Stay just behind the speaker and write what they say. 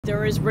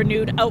There is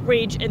renewed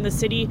outrage in the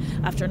city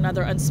after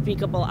another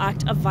unspeakable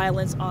act of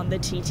violence on the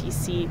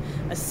TTC.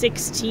 A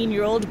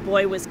 16-year-old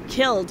boy was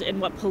killed in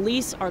what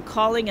police are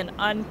calling an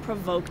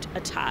unprovoked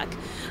attack.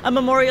 A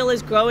memorial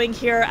is growing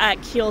here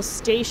at Keele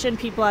Station.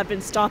 People have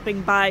been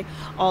stopping by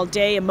all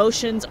day.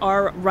 Emotions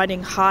are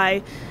running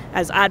high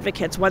as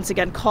advocates once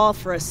again call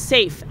for a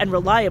safe and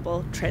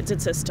reliable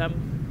transit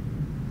system.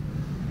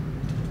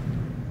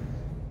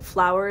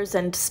 Flowers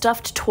and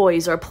stuffed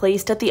toys are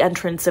placed at the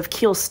entrance of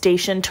Keele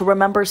Station to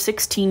remember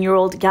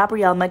 16-year-old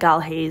Gabriel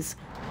Magalhaes.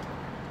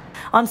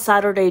 On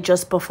Saturday,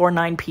 just before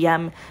 9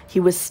 p.m., he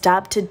was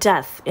stabbed to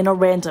death in a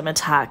random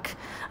attack.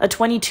 A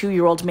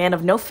 22-year-old man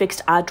of no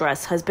fixed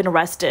address has been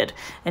arrested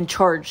and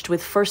charged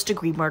with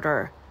first-degree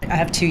murder. I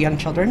have 2 young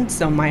children,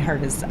 so my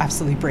heart is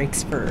absolutely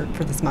breaks for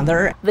this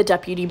mother. The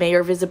deputy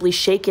mayor visibly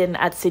shaken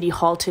at City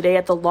Hall today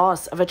at the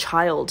loss of a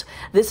child.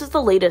 This is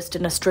the latest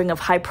in a string of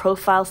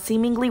high-profile,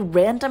 seemingly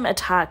random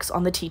attacks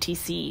on the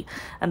TTC,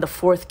 and the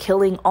 4th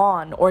killing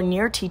on or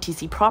near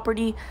TTC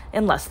property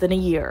in less than a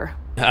year.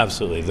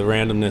 Absolutely. The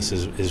randomness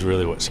is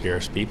really what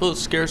scares people. It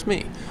scares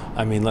me.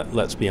 I mean,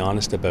 let's be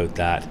honest about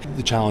that.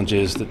 The challenge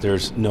is that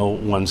there's no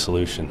one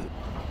solution.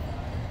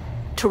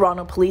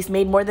 Toronto police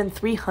made more than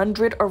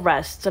 300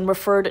 arrests and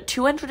referred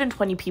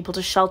 220 people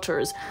to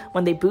shelters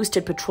when they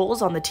boosted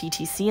patrols on the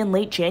TTC in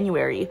late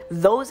January.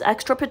 Those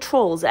extra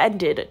patrols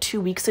ended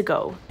 2 weeks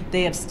ago.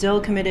 They have still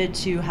committed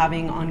to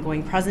having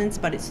ongoing presence,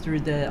 but it's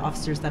through the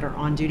officers that are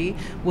on duty.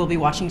 We'll be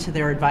watching to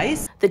their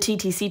advice. The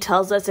TTC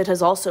tells us it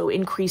has also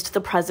increased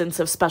the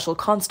presence of special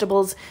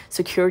constables,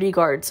 security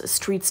guards,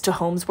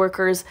 streets-to-homes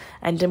workers,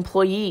 and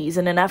employees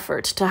in an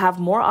effort to have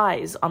more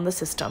eyes on the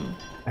system.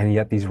 And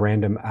yet these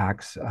random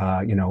acts,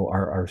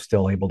 are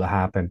still able to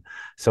happen.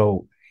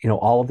 So,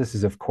 all of this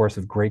is, of course,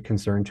 of great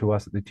concern to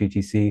us at the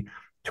TTC,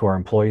 to our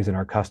employees and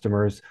our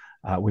customers.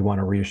 We want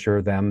to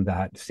reassure them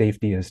that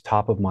safety is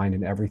top of mind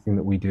in everything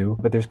that we do.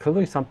 But there's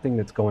clearly something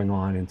that's going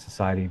on in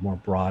society more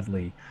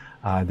broadly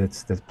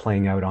that's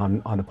playing out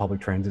on the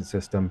public transit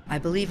system. I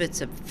believe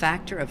it's a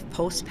factor of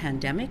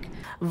post-pandemic.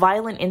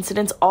 Violent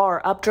incidents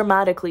are up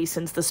dramatically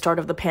since the start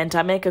of the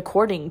pandemic,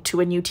 according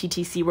to a new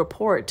TTC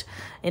report.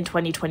 In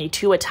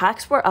 2022,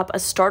 attacks were up a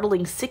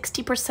startling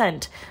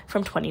 60%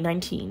 from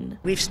 2019.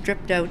 We've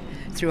stripped out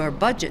through our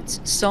budgets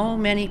so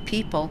many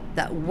people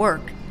that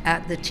work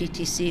at the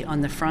TTC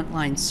on the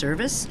frontline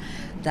service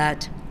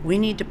that we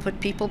need to put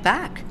people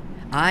back.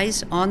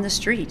 Eyes on the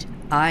street,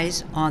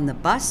 eyes on the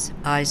bus,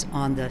 eyes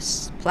on the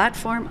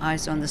platform,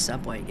 eyes on the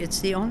subway.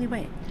 It's the only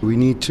way. We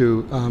need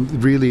to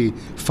really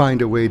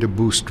find a way to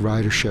boost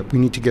ridership. We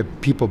need to get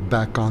people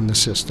back on the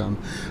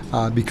system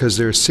because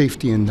there's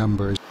safety in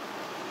numbers.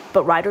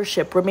 But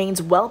ridership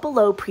remains well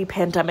below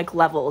pre-pandemic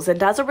levels,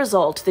 and as a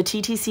result, the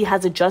TTC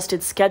has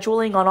adjusted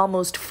scheduling on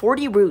almost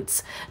 40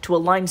 routes to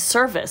align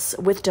service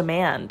with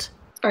demand.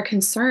 Our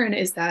concern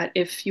is that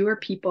if fewer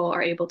people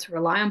are able to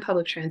rely on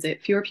public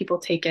transit, fewer people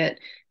take it,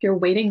 if you're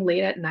waiting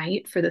late at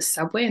night for the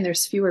subway and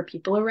there's fewer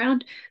people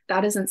around,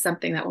 that isn't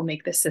something that will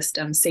make the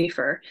system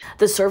safer.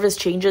 The service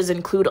changes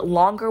include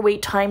longer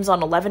wait times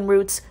on 11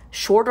 routes,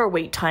 shorter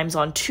wait times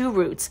on 2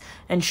 routes,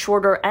 and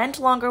shorter and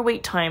longer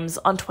wait times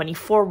on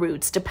 24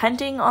 routes,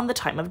 depending on the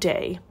time of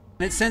day.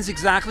 It sends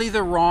exactly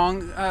the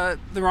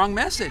wrong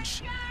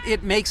message.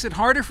 It makes it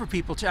harder for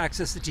people to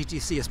access the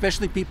TTC,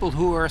 especially people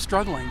who are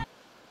struggling.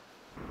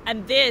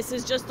 And this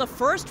is just the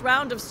first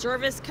round of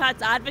service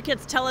cuts.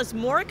 Advocates tell us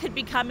more could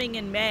be coming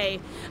in May.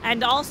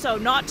 And also,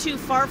 not too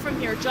far from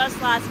here,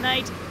 just last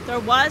night,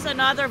 there was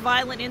another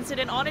violent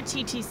incident on a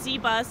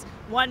TTC bus.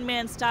 One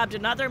man stabbed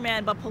another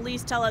man, but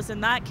police tell us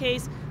in that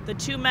case, the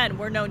 2 men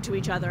were known to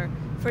each other.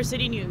 For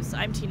City News,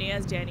 I'm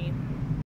Yazdani.